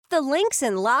the Links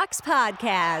and Locks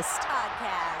podcast.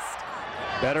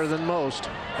 Better than most.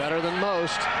 Better than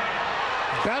most.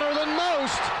 Better than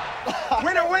most.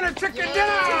 Winner, winner, chicken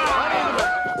dinner!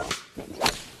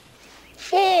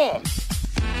 4.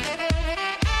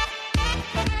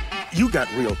 You got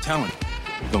real talent.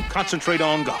 Don't concentrate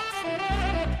on golf.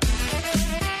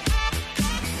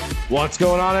 What's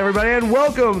going on, everybody, and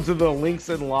welcome to the Links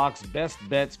and Locks Best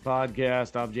Bets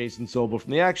podcast. I'm Jason Sobel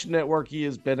from the Action Network. He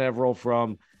is Ben Everill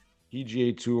from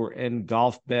PGA Tour and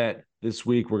Golf Bet. This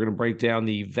week, we're going to break down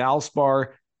the Valspar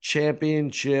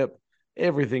Championship.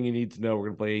 Everything you need to know. We're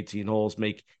going to play 18 holes,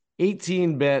 make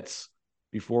 18 bets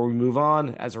before we move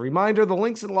on. As a reminder, the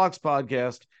Links and Locks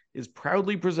podcast is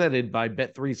proudly presented by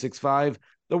Bet365,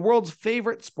 the world's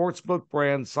favorite sportsbook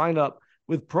brand. Sign up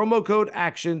with promo code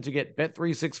ACTION to get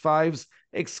Bet365's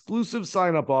exclusive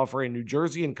sign-up offer in New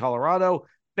Jersey and Colorado.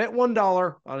 Bet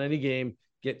 $1 on any game,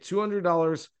 get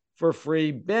 $200 for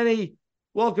free. Benny,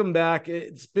 welcome back.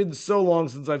 It's been so long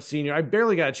since I've seen you. I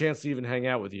barely got a chance to even hang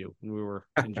out with you when we were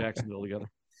in Jacksonville together.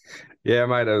 Yeah,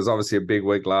 mate, it was obviously a big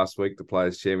week last week, the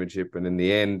Players' Championship, and in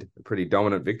the end, a pretty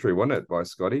dominant victory, wasn't it, by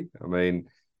Scotty? I mean,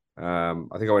 I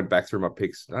think I went back through my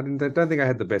picks. I don't think I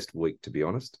had the best week, to be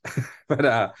honest.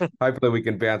 But hopefully we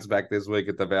can bounce back this week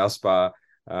at the Valspar.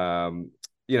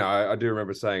 I do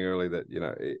remember saying earlier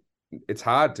that, it's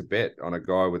hard to bet on a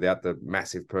guy without the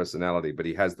massive personality, but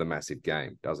he has the massive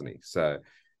game, doesn't he? So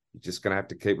you're just going to have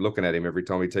to keep looking at him every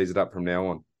time he tees it up from now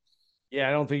on. Yeah,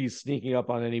 I don't think he's sneaking up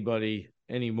on anybody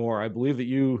anymore. I believe that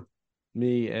you,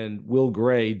 me, and Will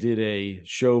Gray did a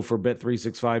show for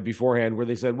Bet365 beforehand where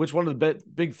they said, which one of the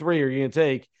big three are you going to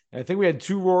take? And I think we had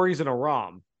 2 Rorys and a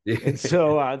Rahm. Yeah. And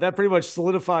so that pretty much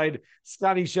solidified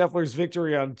Scotty Scheffler's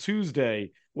victory on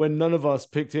Tuesday when none of us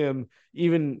picked him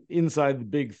even inside the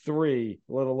big 3,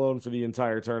 let alone for the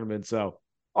entire tournament. So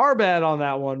our bad on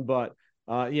that one. But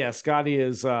Scotty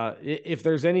is, if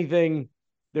there's anything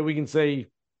that we can say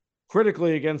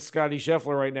critically against Scotty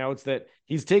Scheffler right now, it's that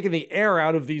he's taken the air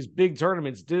out of these big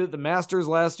tournaments. Did it the Masters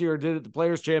last year, did it the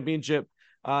Players' Championship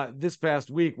this past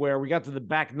week, where we got to the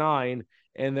back 9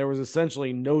 and there was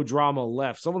essentially no drama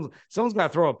left. Someone's got to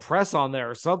throw a press on there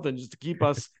or something just to keep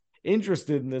us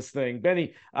interested in this thing.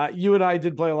 Benny, you and I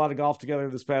did play a lot of golf together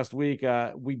this past week.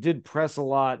 We did press a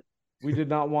lot. We did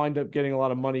not wind up getting a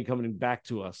lot of money coming back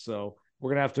to us. So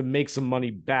we're going to have to make some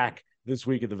money back this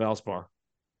week at the Valspar.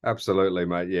 Absolutely,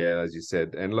 mate. Yeah, as you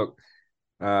said. And look,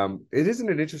 isn't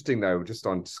it interesting, though, just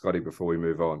on Scotty before we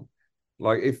move on?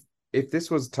 Like, if this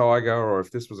was Tiger or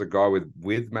if this was a guy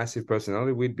with massive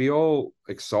personality, we'd be all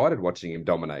excited watching him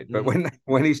dominate. But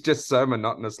when he's just so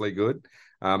monotonously good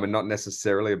and not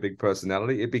necessarily a big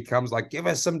personality, it becomes like, give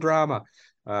us some drama.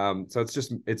 So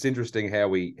it's interesting how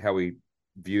we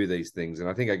view these things. And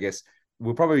I guess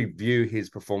we'll probably view his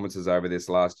performances over this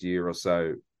last year or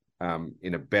so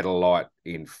in a better light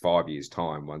in 5 years'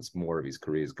 time, once more of his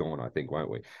career's gone, I think, won't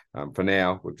we? For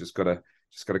now, we've just got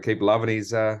to keep loving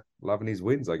his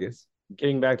wins, I guess.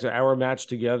 Getting back to our match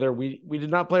together, we did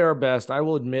not play our best. I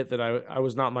will admit that I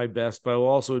was not my best, but I will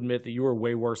also admit that you were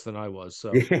way worse than I was.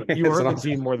 So you hurt the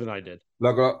team more than I did.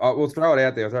 Look, we'll throw it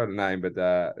out there. I'll throw out a name, but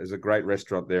there's a great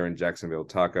restaurant there in Jacksonville,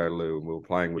 Taco Lou, and we were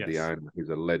playing with the owner, who's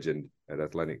a legend at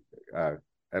Atlantic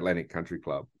Country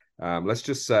Club. Let's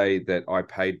just say that I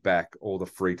paid back all the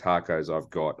free tacos I've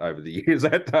got over the years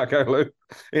at Taco Lou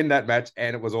in that match,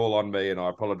 and it was all on me, and I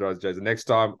apologize, Jason. Next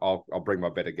time, I'll bring my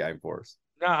better game for us.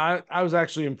 No, I was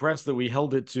actually impressed that we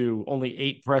held it to only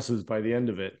 8 presses by the end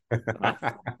of it.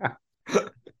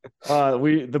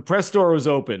 The press store was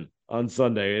open on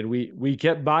Sunday, and we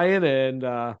kept buying, and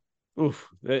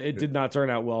it did not turn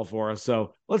out well for us.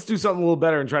 So let's do something a little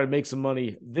better and try to make some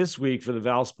money this week for the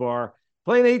Valspar.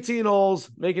 Playing 18 holes,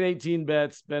 making 18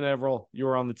 bets. Ben Everill, you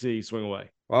were on the tee. Swing away.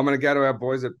 Well, I'm going to go to our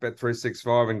boys at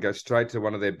Bet365 and go straight to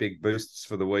one of their big boosts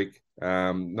for the week.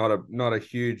 Not a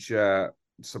huge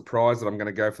surprise that I'm going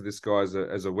to go for this guy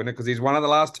as a winner because he's won it the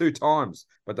last 2 times.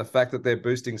 But the fact that they're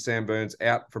boosting Sam Burns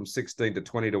out from 16 to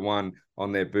 20 to 1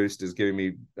 on their boost is giving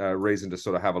me reason to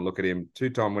sort of have a look at him.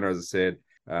 2-time winner, as I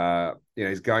said.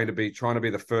 He's going to be trying to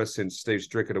be the first since Steve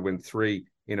Stricker to win 3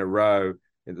 in a row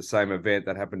in the same event.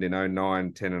 That happened in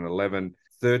 09, 10, and 11.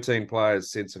 13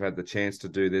 players since have had the chance to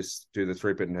do the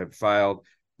three-peat and have failed.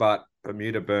 But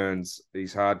Bermuda Burns,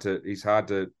 he's hard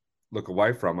to look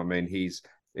away from. I mean, he's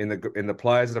in the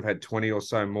players that have had 20 or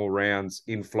so more rounds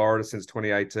in Florida since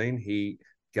 2018. He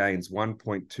gains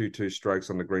 1.22 strokes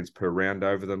on the greens per round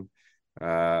over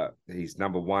them. He's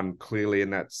number 1 clearly in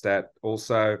that stat.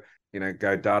 Also,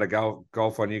 go data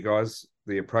golf on you guys.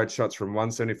 The approach shots from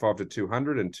 175 to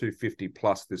 200 and 250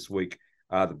 plus this week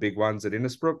are the big ones at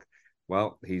Innisbrook.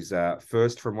 Well, he's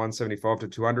first from 175 to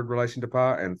 200 relation to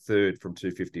par and third from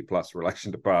 250 plus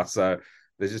relation to par. So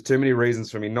there's just too many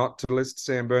reasons for me not to list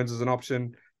Sam Burns as an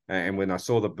option. And when I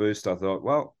saw the boost, I thought,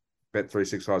 well,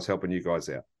 Bet365 is helping you guys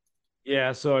out.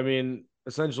 Yeah, so I mean,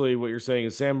 essentially what you're saying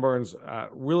is Sam Burns,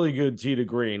 really good tee to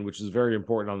green, which is very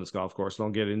important on this golf course. And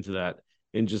I'll get into that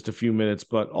in just a few minutes,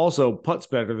 but also putts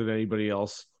better than anybody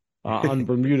else on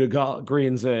Bermuda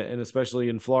greens, and especially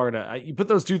in Florida. You put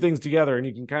those two things together and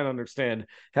you can kind of understand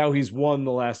how he's won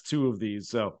the last two of these.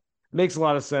 So it makes a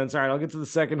lot of sense. All right, I'll get to the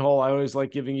second hole. I always like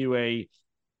giving you a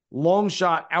long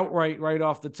shot outright right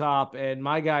off the top. And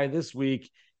my guy this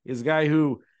week is a guy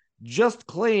who just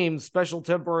claimed special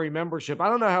temporary membership. I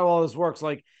don't know how all this works.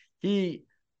 Like he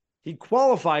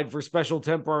qualified for special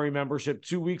temporary membership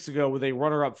 2 weeks ago with a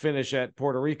runner-up finish at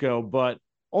Puerto Rico, but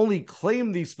only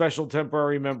claimed the special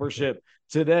temporary membership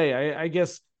today. I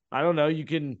guess, I don't know, you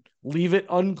can leave it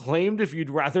unclaimed if you'd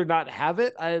rather not have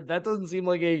it. That doesn't seem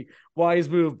like a wise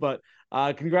move, but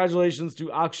congratulations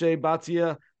to Akshay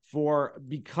Bhatia for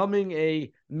becoming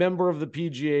a member of the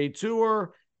PGA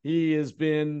Tour. He has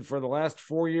been, for the last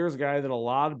 4 years, a guy that a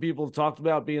lot of people have talked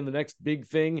about being the next big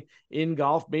thing in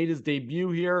golf. Made his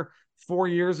debut here 4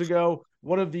 years ago.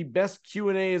 One of the best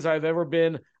Q&As I've ever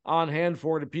been on hand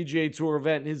for at a PGA Tour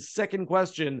event. His second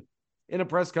question in a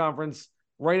press conference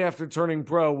right after turning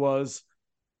pro was,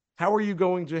 how are you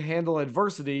going to handle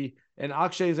adversity? And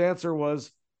Akshay's answer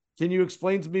was, can you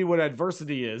explain to me what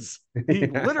adversity is? He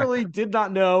literally did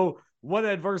not know what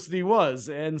adversity was.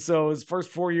 And so his first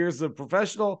 4 years as a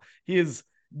professional, he has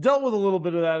dealt with a little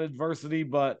bit of that adversity,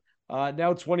 but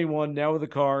now 21, now with a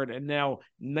card, and now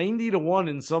 90-1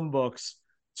 in some books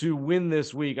to win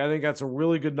this week. I think that's a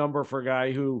really good number for a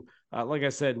guy who, like I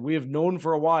said, we have known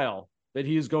for a while that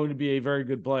he is going to be a very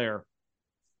good player.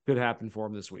 Could happen for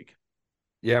him this week.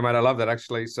 Yeah, mate, I love that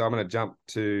actually. So I'm going to jump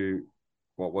to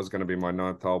what was going to be my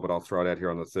ninth hole, but I'll throw it out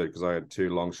here on the third because I had two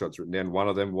long shots written down. One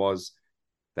of them was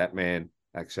that man,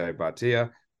 Akshay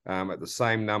Bhatia. At the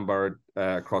same number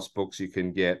across books, you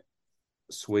can get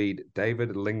Swede David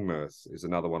Lingmerth is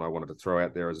another one I wanted to throw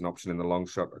out there as an option in the long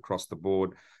shot across the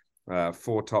board.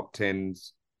 4 top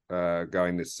 10s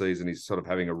going this season. He's sort of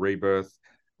having a rebirth.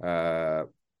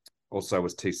 Also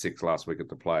was T6 last week at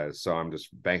the Players. So I'm just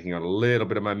banking on a little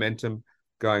bit of momentum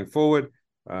going forward.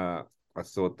 I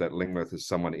thought that Lingmerth is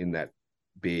someone in that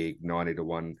big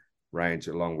 90-1 range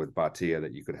along with Bhatia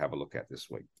that you could have a look at this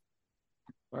week.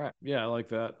 All right. Yeah, I like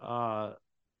that.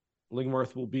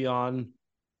 Lingmerth will be on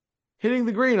Hitting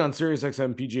the Green on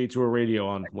SiriusXM PGA Tour Radio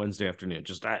on Wednesday afternoon.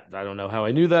 Just I don't know how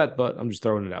I knew that, but I'm just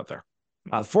throwing it out there.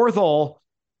 Fourth hole.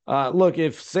 Look,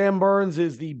 if Sam Burns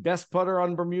is the best putter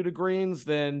on Bermuda greens,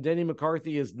 then Denny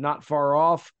McCarthy is not far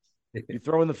off. You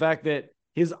throw in the fact that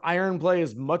his iron play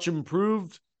is much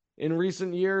improved in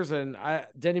recent years. And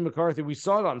Denny McCarthy, we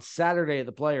saw it on Saturday at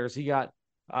the Players. He got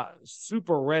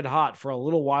super red hot for a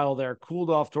little while there, cooled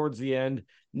off towards the end,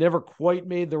 never quite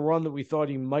made the run that we thought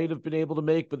he might have been able to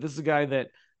make. But this is a guy that,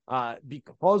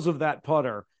 because of that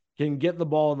putter, can get the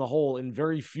ball in the hole in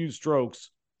very few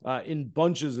strokes, in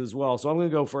bunches as well. So I'm going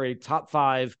to go for a top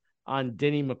 5 on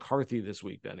Denny McCarthy this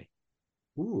week, Benny.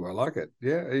 Ooh, I like it.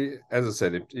 Yeah, as I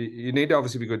said, you need to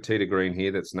obviously be good tee to green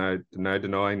here. That's no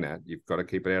denying that. You've got to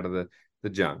keep it out of the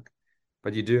junk.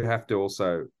 But you do have to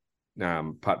also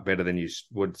putt better than you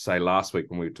would say last week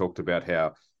when we talked about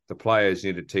how the players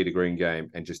need a tee to green game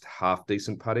and just half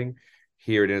decent putting.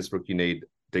 Here at Innisbrook, you need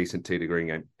decent tee to green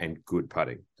game and good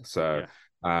putting. So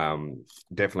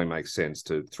definitely makes sense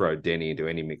to throw Denny into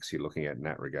any mix you're looking at in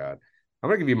that regard. I'm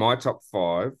going to give you my top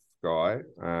 5, Guy.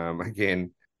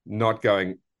 Again, not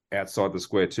going outside the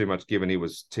square too much, given he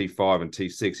was T5 and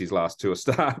T6 his last 2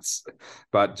 starts.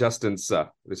 But Justin Suh,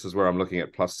 this is where I'm looking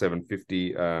at plus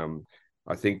 750.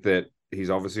 I think that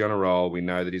he's obviously on a roll. We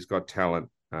know that he's got talent.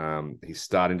 He's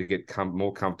starting to get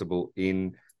more comfortable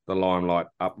in the limelight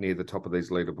up near the top of these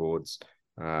leaderboards.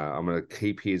 I'm going to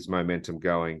keep his momentum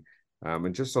going.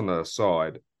 And just on the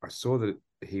side, I saw that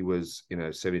he was in a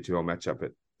 72-hole matchup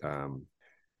at, I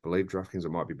believe DraftKings, it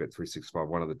might be Bet365,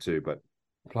 one of the two, but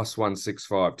plus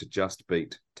 165 to just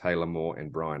beat Taylor Moore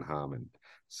and Brian Harmon.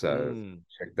 So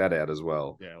check that out as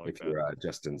well if you're a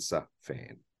Justin Suh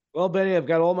fan. Well, Benny, I've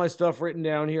got all my stuff written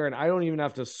down here, and I don't even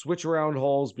have to switch around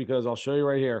holes because I'll show you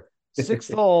right here.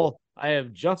 6th hole, I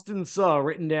have Justin Suh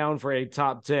written down for a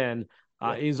top 10.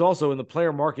 He's also in the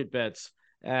player market bets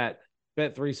at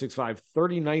Bet365,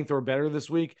 39th or better this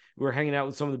week. We were hanging out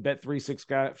with some of the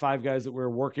Bet365 guys that we were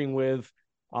working with,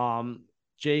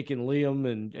 Jake and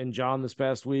Liam and John this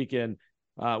past week. And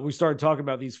we started talking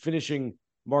about these finishing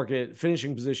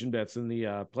position bets in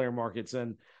the player markets.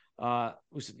 And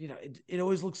it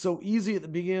always looks so easy at the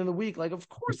beginning of the week. Like, of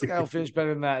course the guy will finish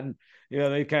better than that. And,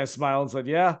 they kind of smile and said,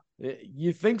 yeah,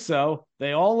 you think so.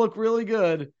 They all look really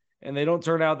good and they don't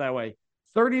turn out that way.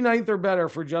 39th or better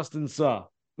for Justin Suh,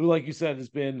 who, like you said, has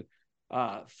been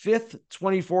 5th,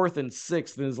 24th, and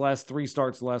 6th in his last 3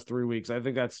 starts the last 3 weeks. I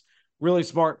think that's really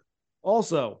smart.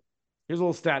 Also, here's a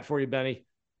little stat for you, Benny.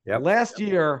 Last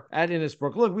year at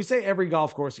Innisbrook, look, we say every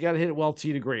golf course, you got to hit it well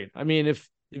tee to green. I mean, if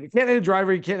you can't hit a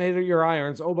driver, you can't hit your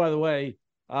irons. Oh, by the way,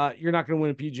 you're not going to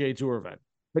win a PGA Tour event.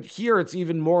 But here, it's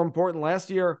even more important. Last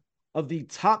year, of the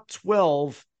top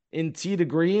 12 in tee to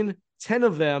green, 10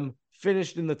 of them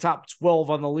finished in the top 12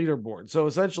 on the leaderboard. So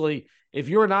essentially, if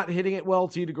you're not hitting it well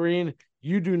tee to green,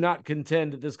 you do not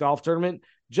contend at this golf tournament.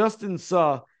 Justin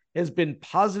Suh has been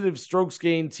positive strokes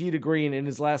gained tee to green in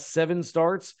his last 7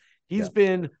 starts. He's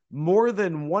been more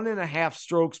than 1.5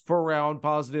 strokes per round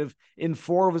positive in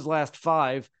 4 of his last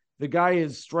 5. The guy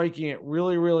is striking it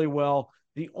really, really well.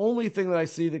 The only thing that I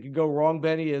see that could go wrong,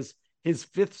 Benny, is his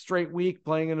 5th straight week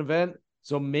playing an event.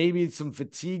 So maybe some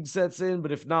fatigue sets in,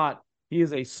 but if not, he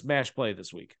is a smash play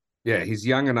this week. Yeah, he's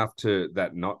young enough for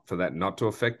that not to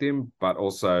affect him, but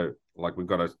also, like, we've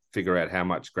got to figure out how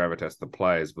much gravitas the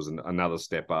players was another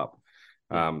step up.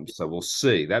 So we'll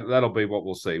see. That'll be what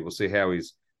we'll see. We'll see how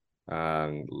his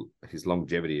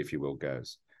longevity, if you will,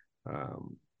 goes.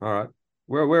 All right,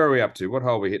 where are we up to? What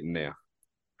hole are we hitting now?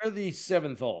 We're the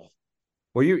 7th hole.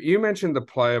 Well, you mentioned the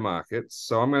player markets,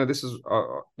 so this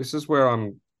is where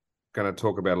I'm going to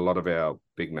talk about a lot of our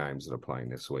big names that are playing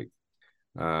this week.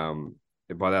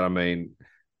 By that I mean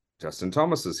Justin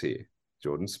Thomas is here,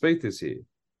 Jordan Spieth is here,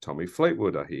 Tommy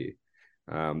Fleetwood are here.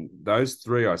 Those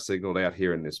 3 I signaled out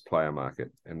here in this player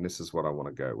market, and this is what I want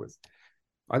to go with.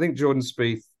 I think Jordan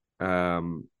Spieth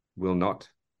will not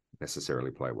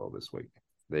necessarily play well this week.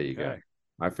 There you go.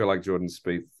 I feel like Jordan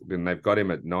Spieth, when they've got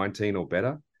him at 19 or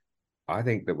better, I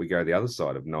think that we go the other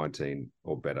side of 19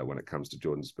 or better when it comes to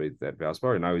Jordan Spieth at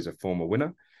Valspar. I know he's a former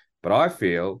winner, but I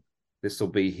feel this will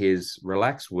be his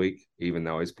relaxed week, even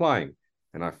though he's playing.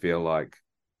 And I feel like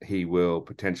he will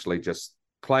potentially just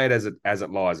play it as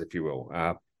it lies, if you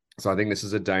will. So I think this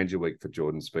is a danger week for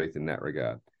Jordan Spieth in that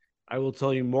regard. I will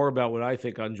tell you more about what I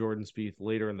think on Jordan Spieth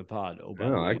later in the pod.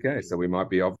 Okay. So we might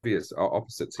be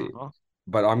opposites here.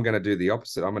 But I'm going to do the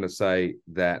opposite. I'm going to say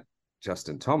that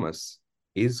Justin Thomas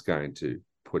is going to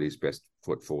put his best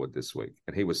foot forward this week.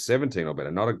 And he was 17 or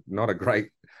better. Not a great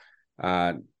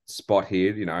spot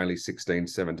here, only 16,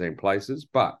 17 places.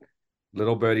 But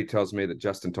little birdie tells me that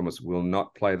Justin Thomas will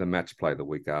not play the match play the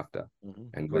week after.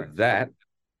 And with that,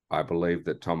 I believe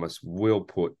that Thomas will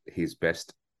put his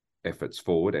best efforts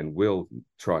forward and will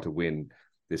try to win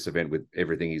this event with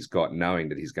everything he's got, knowing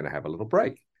that he's going to have a little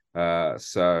break.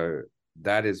 So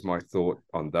that is my thought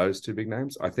on those 2 big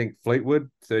names. I think Fleetwood,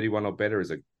 31 or better,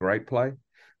 is a great play.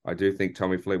 I do think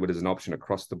Tommy Fleetwood is an option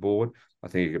across the board. I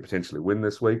think he could potentially win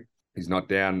this week. He's not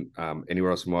down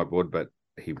anywhere else on my board, but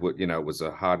he would, it was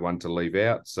a hard one to leave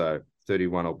out. So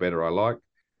 31 or better, I like.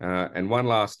 And one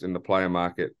last in the player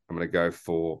market, I'm going to go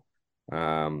for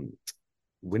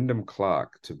Wyndham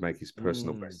Clark to make his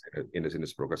personal best in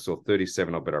Innisbrook. I saw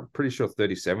 37 or better. I'm pretty sure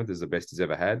 37th is the best he's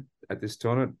ever had at this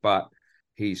tournament, but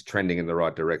he's trending in the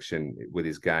right direction with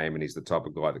his game, and he's the type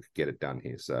of guy that could get it done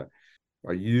here. So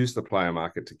I use the player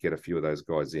market to get a few of those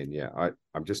guys in. Yeah,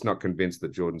 I'm just not convinced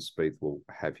that Jordan Spieth will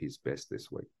have his best this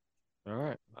week. All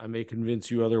right. I may convince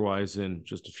you otherwise in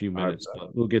just a few minutes,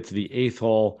 but we'll get to the 8th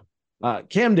hole.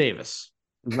 Cam Davis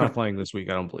is not playing this week,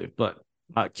 I don't believe, but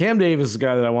Cam Davis is a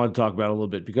guy that I want to talk about a little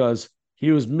bit because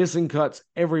he was missing cuts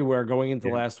everywhere going into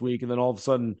last week, and then all of a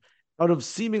sudden, out of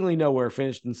seemingly nowhere,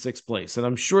 finished in 6th place. And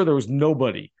I'm sure there was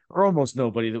nobody, or almost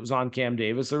nobody, that was on Cam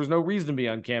Davis. There was no reason to be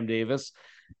on Cam Davis,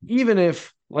 even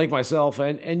if, like myself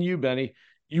and you, Benny,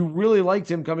 you really liked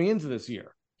him coming into this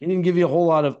year. He didn't give you a whole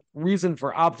lot of reason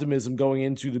for optimism going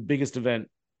into the biggest event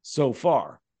so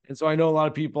far. And so I know a lot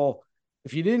of people,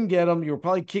 if you didn't get him, you were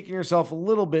probably kicking yourself a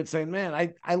little bit saying,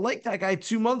 man, I liked that guy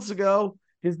 2 months ago.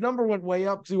 His number went way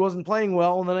up because he wasn't playing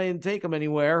well, and then I didn't take him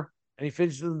anywhere, and he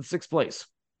finished in 6th place.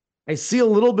 I see a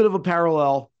little bit of a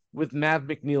parallel with Mav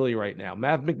McNeely right now.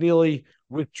 Mav McNeely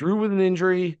withdrew with an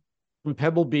injury from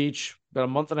Pebble Beach about a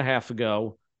month and a half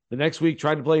ago. The next week,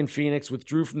 tried to play in Phoenix,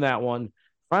 withdrew from that one.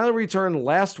 Finally returned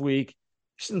last week,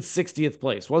 just in 60th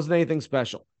place. Wasn't anything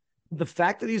special. The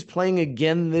fact that he's playing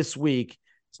again this week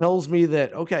tells me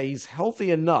that, okay, he's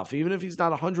healthy enough, even if he's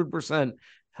not 100%,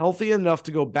 healthy enough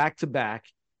to go back-to-back.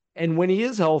 And when he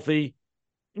is healthy,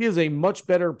 he is a much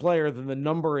better player than the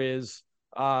number is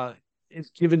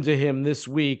given to him this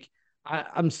week.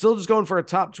 I'm still just going for a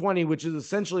top 20, which is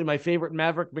essentially my favorite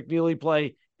Maverick McNeely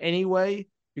play anyway.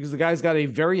 because the guy's got a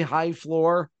very high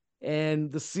floor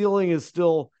and the ceiling is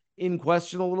still in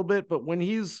question a little bit. But when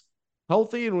he's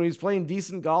healthy and when he's playing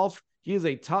decent golf, he is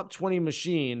a top 20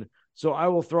 machine. So I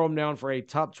will throw him down for a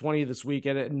top 20 this week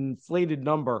at an inflated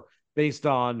number based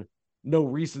on no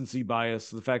recency bias,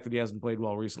 the fact that he hasn't played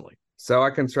well recently. So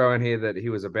I can throw in here that he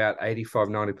was about 85,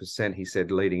 90%, he said,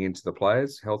 leading into the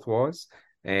players health-wise.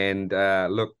 And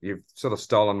look, you've sort of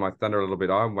stolen my thunder a little bit.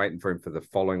 I'm waiting for him for the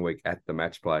following week at the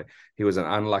match play. He was an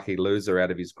unlucky loser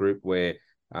out of his group where,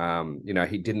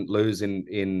 he didn't lose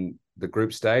in the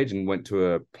group stage and went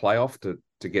to a playoff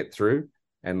to get through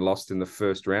and lost in the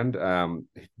first round.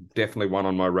 Definitely one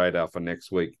on my radar for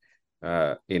next week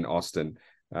in Austin.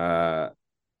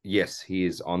 Yes, he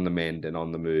is on the mend and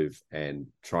on the move and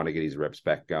trying to get his reps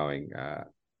back going.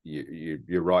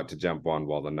 You're right to jump on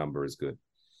while the number is good.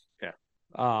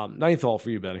 Yeah. Ninth hole for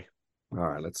you, Benny. All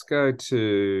right, let's go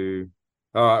to...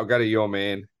 All right, I'll go to your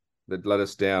man that let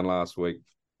us down last week.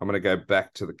 I'm going to go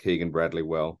back to the Keegan Bradley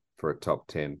well for a top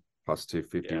 10. Plus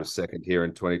 250 was second here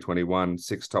in 2021.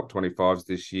 6 top 25s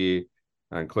this year,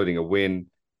 including a win.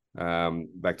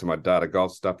 Back to my data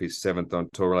golf stuff. He's 7th on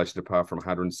tour relation to par from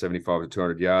 175 to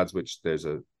 200 yards, which there's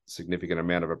a significant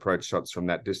amount of approach shots from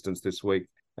that distance this week.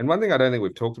 And one thing I don't think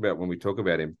we've talked about when we talk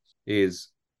about him is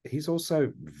he's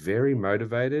also very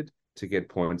motivated to get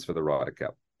points for the Ryder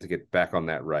Cup, to get back on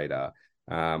that radar.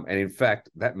 And in fact,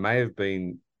 that may have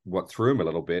been what threw him a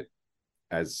little bit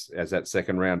as that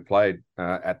second round played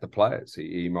at the Players.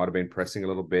 He might have been pressing a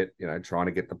little bit, trying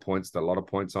to get the points, a lot of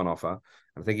points on offer.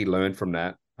 I think he learned from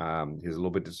that. He was a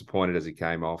little bit disappointed as he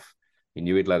came off. He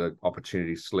knew he'd let an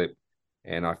opportunity slip.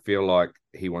 And I feel like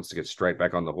he wants to get straight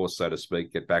back on the horse, so to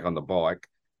speak, get back on the bike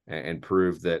and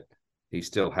prove that he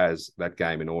still has that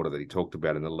game in order that he talked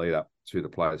about in the lead up to the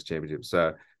Players Championship. So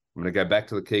I'm going to go back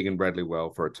to the Keegan Bradley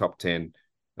well for a top 10.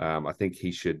 I think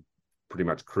he should pretty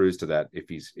much cruise to that if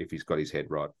he's got his head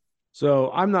right.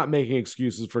 So I'm not making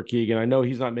excuses for Keegan. I know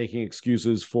he's not making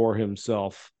excuses for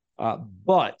himself.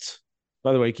 But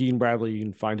by the way, Keegan Bradley, you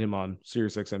can find him on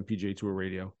SiriusXM PGA Tour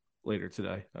Radio later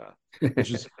today.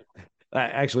 Which is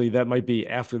actually, that might be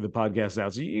after the podcast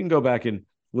out. So you can go back and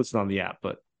listen on the app.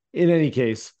 But in any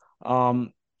case,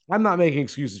 I'm not making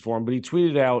excuses for him, but he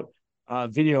tweeted out a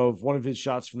video of one of his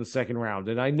shots from the second round.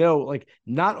 And I know,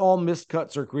 not all missed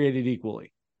cuts are created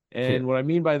equally. And what I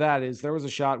mean by that is there was a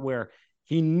shot where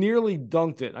he nearly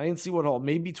dunked it. I didn't see what hole,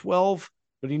 maybe 12,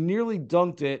 but he nearly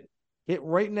dunked it, hit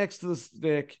right next to the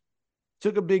stick,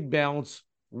 took a big bounce,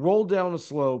 rolled down a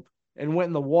slope, and went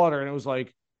in the water. And it was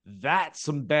like, that's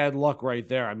some bad luck right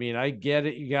there. I mean, I get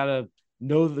it. You got to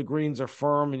know that the greens are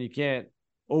firm and you can't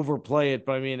overplay it.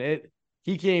 But I mean,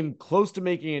 he came close to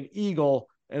making an eagle,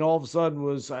 and all of a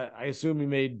sudden I assume he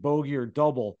made bogey or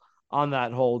double on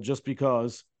that hole just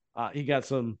because he got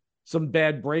some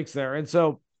bad breaks there. And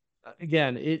so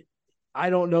again, I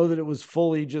don't know that it was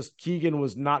fully just Keegan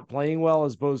was not playing well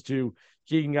as opposed to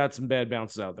Keegan got some bad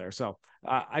bounces out there. So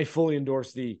I fully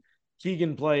endorse the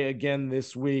Keegan play again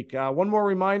this week. One more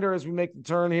reminder as we make the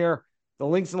turn here, the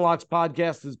Links and Locks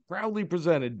podcast is proudly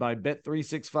presented by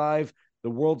Bet365, the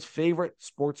world's favorite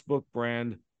sportsbook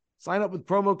brand. Sign up with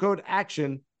promo code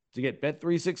ACTION to get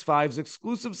Bet365's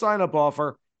exclusive sign-up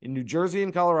offer in New Jersey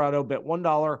and Colorado. Bet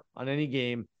 $1 on any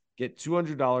game, get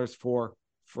 $200 for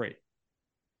free.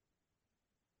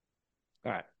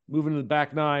 All right, moving to the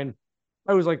back nine.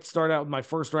 I always like to start out with my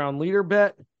first round leader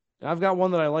bet. And I've got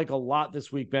one that I like a lot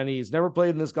this week, Benny. He's never played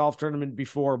in this golf tournament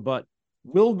before, but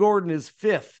Will Gordon is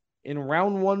 5th in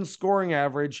round 1 scoring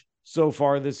average so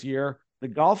far this year. The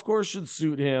golf course should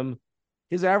suit him.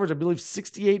 His average, I believe,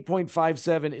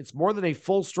 68.57. It's more than a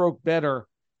full stroke better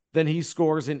than he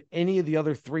scores in any of the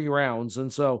other 3 rounds.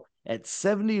 And so at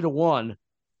 70-1,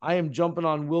 I am jumping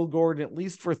on Will Gordon at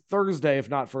least for Thursday, if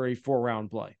not for a 4-round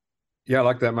play. Yeah, I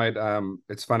like that, mate.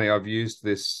 It's funny. I've used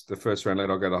the first round lead.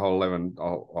 I'll go the whole 11.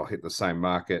 I'll hit the same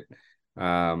market.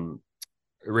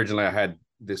 Originally, I had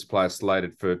this player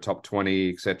slated for top 20,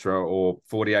 etc., or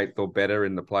 48th or better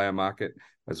in the player market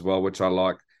as well, which I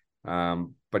like.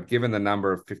 But given the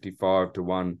number of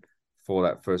 55-1 for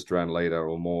that first round leader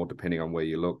or more, depending on where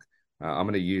you look, I'm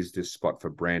going to use this spot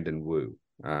for Brandon Wu.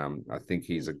 I think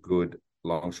he's a good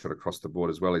long shot across the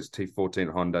board as well. He's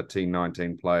T14 Honda,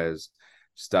 T19 players,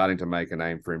 starting to make a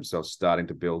name for himself, starting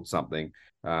to build something.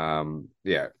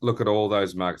 Look at all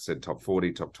those markets, said top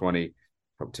 40, top 20,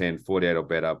 top 10, 48 or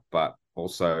better, but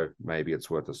also maybe it's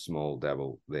worth a small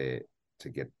dabble there to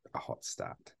get a hot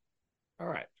start. All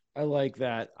right. I like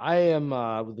that. I am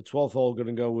with the 12th hole going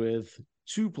to go with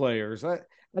 2 players.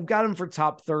 I've got him for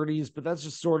top 30s, but that's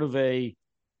just sort of a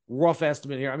rough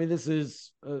estimate here. I mean, this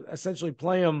is essentially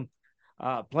play him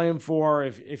Play him for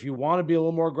if you want to be a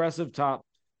little more aggressive, top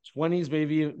 20s,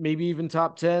 maybe even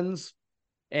top 10s,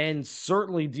 and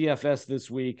certainly DFS this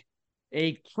week.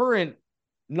 A current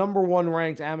number one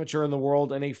ranked amateur in the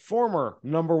world and a former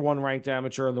number one ranked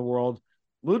amateur in the world,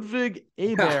 Ludwig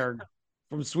Aberg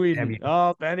from Sweden.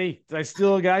 Oh, Benny, did I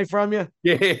steal a guy from you?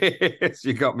 Yes,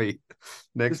 you got me.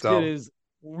 Next This kid up. is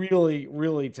really,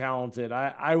 really talented.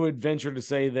 I would venture to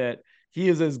say that he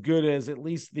is as good as at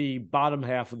least the bottom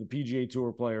half of the PGA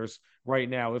Tour players right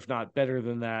now, if not better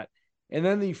than that. And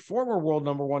then the former world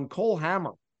number one, Cole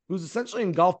Hammer, who's essentially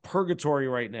in golf purgatory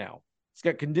right now. He's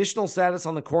got conditional status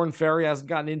on the Corn Ferry, hasn't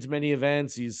gotten into many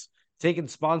events. He's taken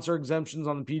sponsor exemptions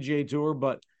on the PGA Tour.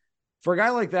 But for a guy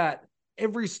like that,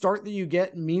 every start that you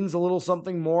get means a little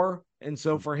something more. And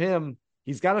so for him,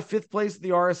 he's got a 5th place at the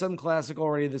RSM Classic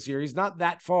already this year. He's not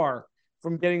that far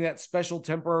from getting that special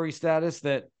temporary status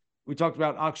that we talked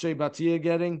about Akshay Bhatia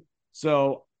getting.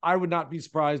 So I would not be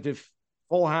surprised if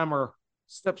Cole Hammer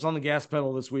steps on the gas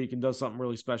pedal this week and does something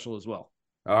really special as well.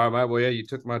 All right, mate. Well, yeah, you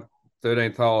took my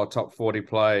 13th hole, a top 40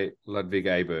 play, Ludwig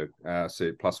Aberg.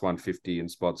 So plus 150 in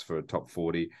spots for a top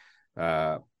 40.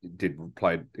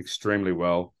 Played extremely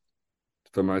well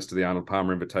for most of the Arnold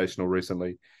Palmer Invitational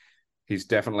recently. He's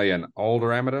definitely an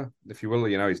older amateur, if you will.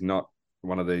 You know, he's not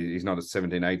he's not a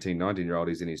 17, 18, 19-year-old.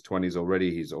 He's in his 20s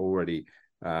already. He's already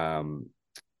well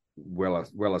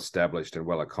established and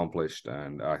well accomplished.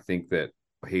 And I think that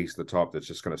he's the type that's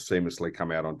just going to seamlessly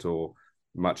come out on tour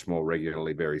much more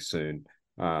regularly very soon,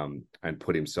 and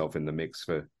put himself in the mix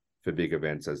for big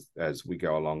events as we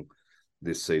go along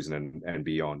this season and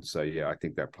beyond. So yeah, I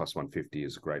think that plus 150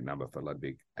 is a great number for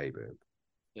Ludwig Aberg.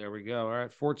 There we go. All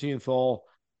right, 14th hole.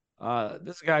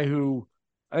 This is a guy who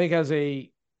I think has a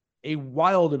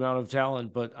wild amount of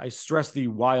talent, but I stress the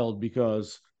wild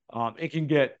because it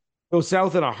can go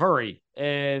south in a hurry.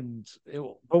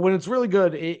 But when it's really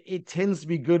good, it tends to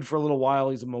be good for a little while.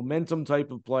 He's a momentum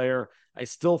type of player. I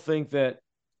still think that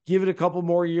give it a couple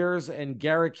more years and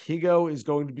Garrick Higo is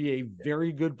going to be a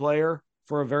very good player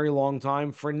for a very long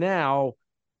time. For now,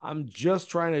 I'm just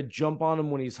trying to jump on him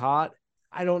when he's hot.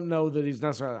 I don't know that he's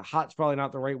necessarily hot's probably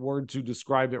not the right word to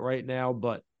describe it right now,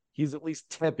 but he's at least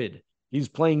tepid. He's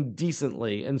playing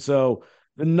decently. And so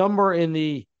the number in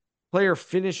the player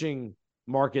finishing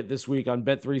market this week on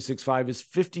Bet365 is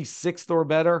 56th or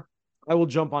better. I will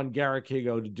jump on Garrick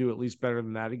Higo to do at least better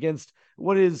than that against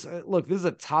what is, look, this is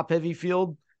a top heavy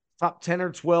field. Top 10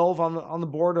 or 12 on the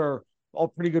board are all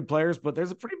pretty good players, but there's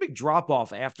a pretty big drop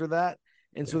off after that.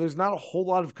 And so there's not a whole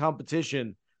lot of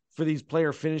competition for these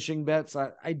player finishing bets.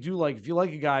 I do like, if you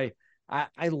like a guy,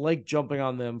 I like jumping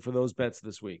on them for those bets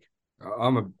this week.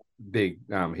 I'm a big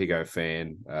Higo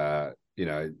fan.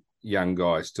 Young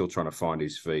guy still trying to find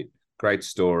his feet. Great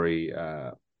story,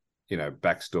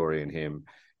 backstory in him.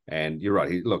 And you're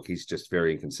right. He's just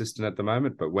very inconsistent at the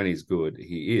moment, but when he's good,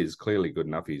 he is clearly good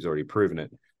enough. He's already proven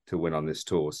it to win on this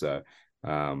tour. So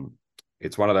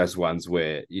it's one of those ones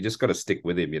where you just got to stick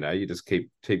with him. You just keep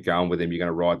going with him. You're going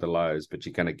to ride the lows, but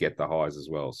you're going to get the highs as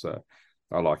well. So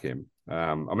I like him.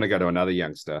 I'm going to go to another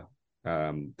youngster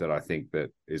that I think that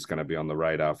is going to be on the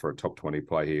radar for a top 20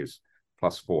 play. He's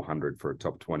plus 400 for a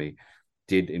top 20.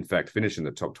 Did in fact finish in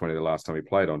the top 20 the last time he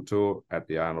played on tour at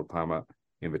the Arnold Palmer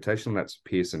Invitational. That's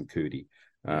Pearson Coody.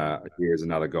 Here's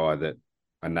another guy that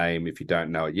a name, if you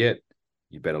don't know it yet,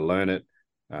 you better learn it.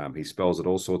 He spells it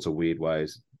all sorts of weird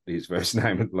ways. His first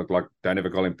name looked like, don't ever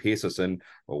call him Pearson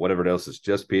or whatever else. It's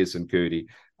just Pearson Coody.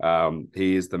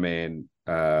 He is the man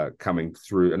coming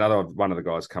through, another one of the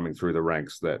guys coming through the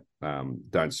ranks that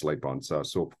don't sleep on. So I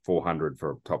saw 400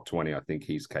 for top 20. I think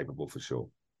he's capable for sure.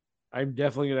 I'm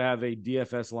definitely going to have a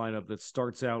DFS lineup that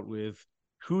starts out with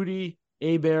Coody,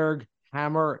 Aberg,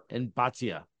 Hammer, and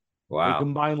Bhatia. Wow. They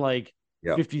combine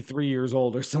 53 years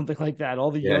old or something like that.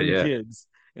 All the young kids,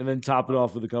 and then top it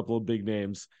off with a couple of big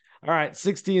names. All right,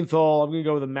 16th hole. I'm going to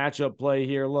go with a matchup play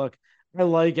here. Look, I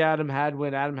like Adam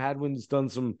Hadwin. Adam Hadwin's done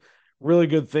some really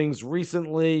good things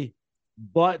recently,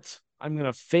 but I'm going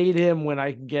to fade him when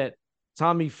I can get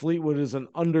Tommy Fleetwood as an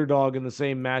underdog in the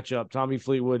same matchup. Tommy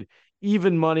Fleetwood,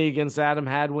 even money against Adam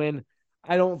Hadwin.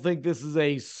 I don't think this is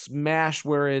a smash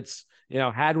where it's,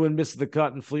 Hadwin misses the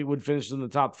cut and Fleetwood finishes in the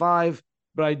top 5,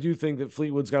 but I do think that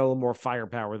Fleetwood's got a little more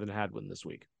firepower than Hadwin this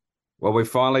week. Well, we've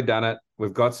finally done it.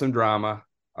 We've got some drama.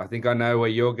 I think I know where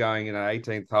you're going in an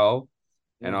 18th hole,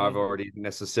 and I've already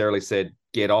necessarily said,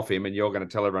 get off him, and you're going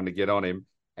to tell everyone to get on him.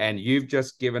 And you've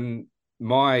just given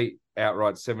my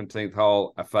outright 17th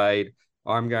hole a fade.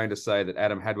 I'm going to say that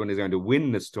Adam Hadwin is going to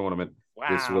win this tournament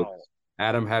this week.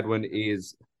 Adam Hadwin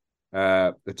is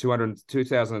the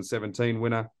 2017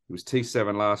 winner. He was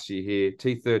T7 last year here,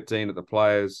 T13 at the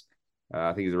Players.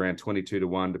 I think he's around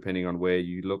 22-1, depending on where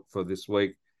you look for this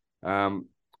week. I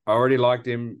already liked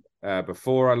him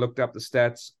before I looked up the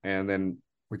stats, and then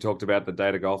we talked about the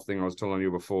data golf thing I was telling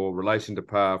you before. Relation to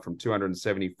par from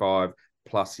 275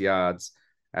 plus yards.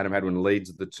 Adam Hadwin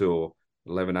leads the tour,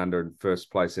 11 under in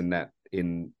first place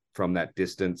from that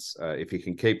distance. If he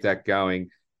can keep that going,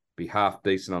 be half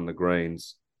decent on the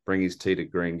greens, bring his tee to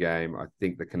green game, I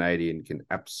think the Canadian can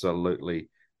absolutely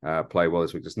play well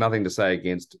this week. There's nothing to say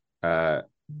against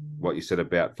what you said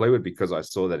about Fleetwood, because I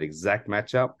saw that exact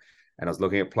matchup and I was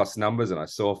looking at plus numbers and I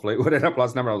saw Fleetwood at a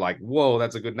plus number. I was like, whoa,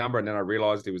 that's a good number. And then I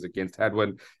realized it was against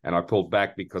Hadwin, and I pulled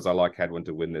back because I like Hadwin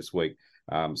to win this week.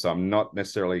 So I'm not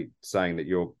necessarily saying that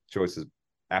your choice is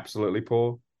absolutely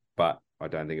poor, but I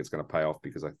don't think it's going to pay off,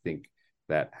 because I think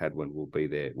that Hadwin will be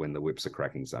there when the whips are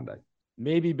cracking Sunday.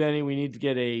 Maybe, Benny, we need to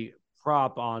get a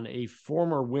prop on a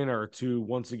former winner to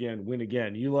once again win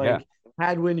again. You like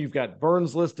Hadwin, you've got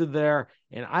Burns listed there,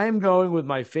 and I am going with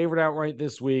my favorite outright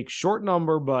this week. Short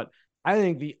number, but I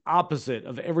think the opposite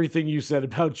of everything you said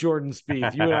about Jordan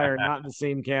Spieth. You and I are not in the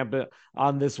same camp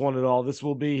on this one at all. This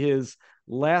will be his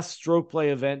last stroke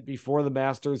play event before the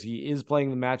Masters. He is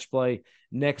playing the match play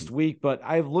next week, but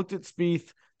I've looked at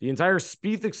Spieth, the entire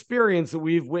Spieth experience that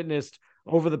we've witnessed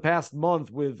over the past month,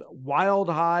 with wild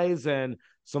highs and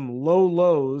some low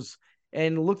lows,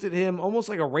 and looked at him almost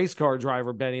like a race car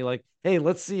driver, Benny, like, hey,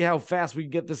 let's see how fast we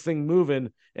can get this thing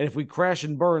moving. And if we crash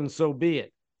and burn, so be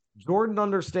it. Jordan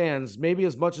understands, maybe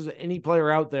as much as any player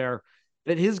out there,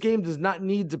 that his game does not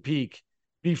need to peak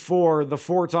before the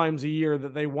 4 times a year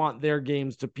that they want their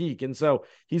games to peak. And so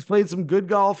he's played some good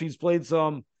golf. He's played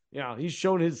some, he's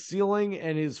shown his ceiling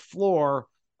and his floor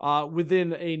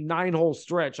within a 9-hole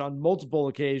stretch on multiple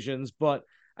occasions. But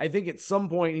I think at some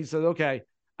point he said, okay,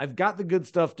 I've got the good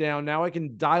stuff down. Now I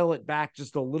can dial it back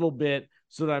just a little bit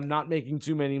so that I'm not making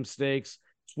too many mistakes.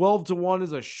 12-1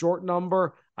 is a short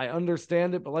number. I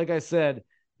understand it. But like I said,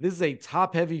 this is a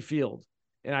top-heavy field.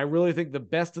 And I really think the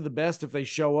best of the best, if they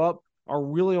show up, are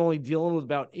really only dealing with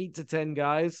about 8 to 10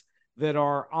 guys that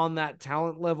are on that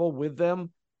talent level with them.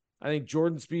 I think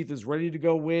Jordan Spieth is ready to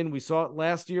go win. We saw it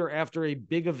last year after a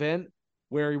big event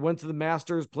where he went to the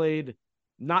Masters, played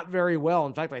not very well.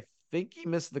 In fact, I think he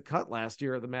missed the cut last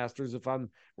year at the Masters, if I'm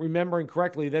remembering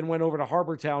correctly, then went over to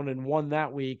Harbortown and won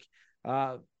that week.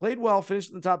 Played well, finished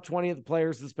in the top 20 at the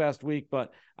Players this past week,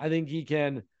 but I think he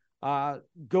can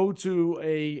go to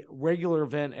a regular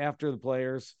event after the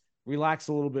Players, relax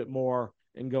a little bit more,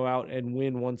 and go out and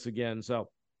win once again. So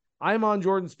I'm on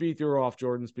Jordan Spieth. You're off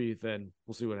Jordan Spieth, and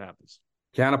we'll see what happens.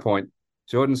 Counterpoint.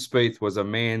 Jordan Spieth was a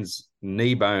man's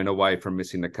knee bone away from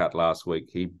missing the cut last week.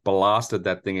 He blasted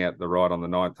that thing out the right on the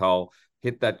 9th hole,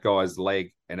 hit that guy's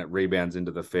leg, and it rebounds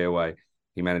into the fairway.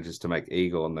 He manages to make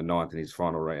eagle on the 9th in his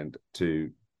final round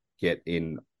to get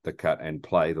in the cut and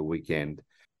play the weekend.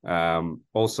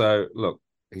 Also, look,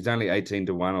 he's only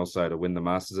 18-1 or so to win the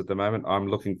Masters at the moment. I'm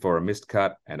looking for a missed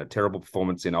cut and a terrible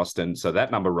performance in Austin, so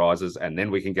that number rises, and then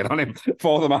we can get on him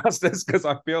for the Masters, because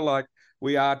I feel like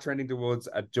we are trending towards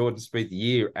a Jordan Spieth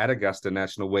year at Augusta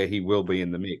National where he will be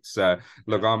in the mix. So,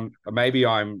 look, I'm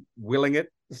willing it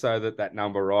so that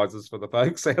number rises for the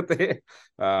folks out there.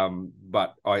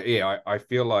 But I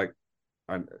feel like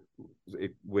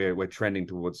we're trending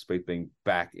towards Spieth being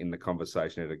back in the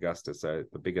conversation at Augusta. So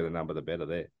the bigger the number, the better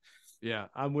there. Yeah,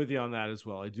 I'm with you on that as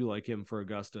well. I do like him for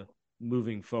Augusta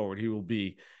moving forward. He will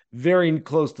be very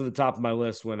close to the top of my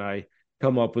list when I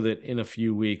come up with it in a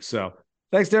few weeks. So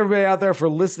thanks to everybody out there for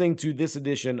listening to this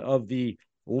edition of the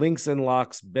Links and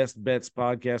Locks Best Bets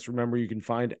podcast. Remember, you can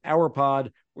find our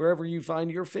pod wherever you find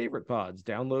your favorite pods.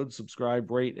 Download, subscribe,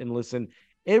 rate, and listen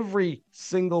every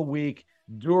single week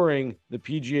during the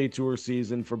PGA Tour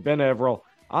season. For Ben Everill,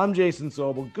 I'm Jason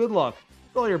Sobel. Good luck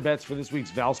with all your bets for this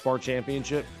week's Valspar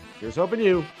Championship. Here's hoping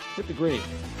you hit the green.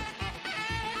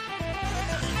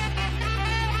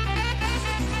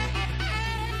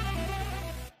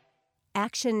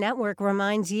 Action Network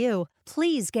reminds you,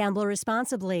 please gamble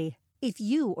responsibly. If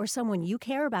you or someone you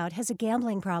care about has a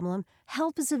gambling problem,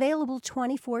 help is available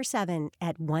 24/7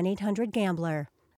 at 1-800-GAMBLER.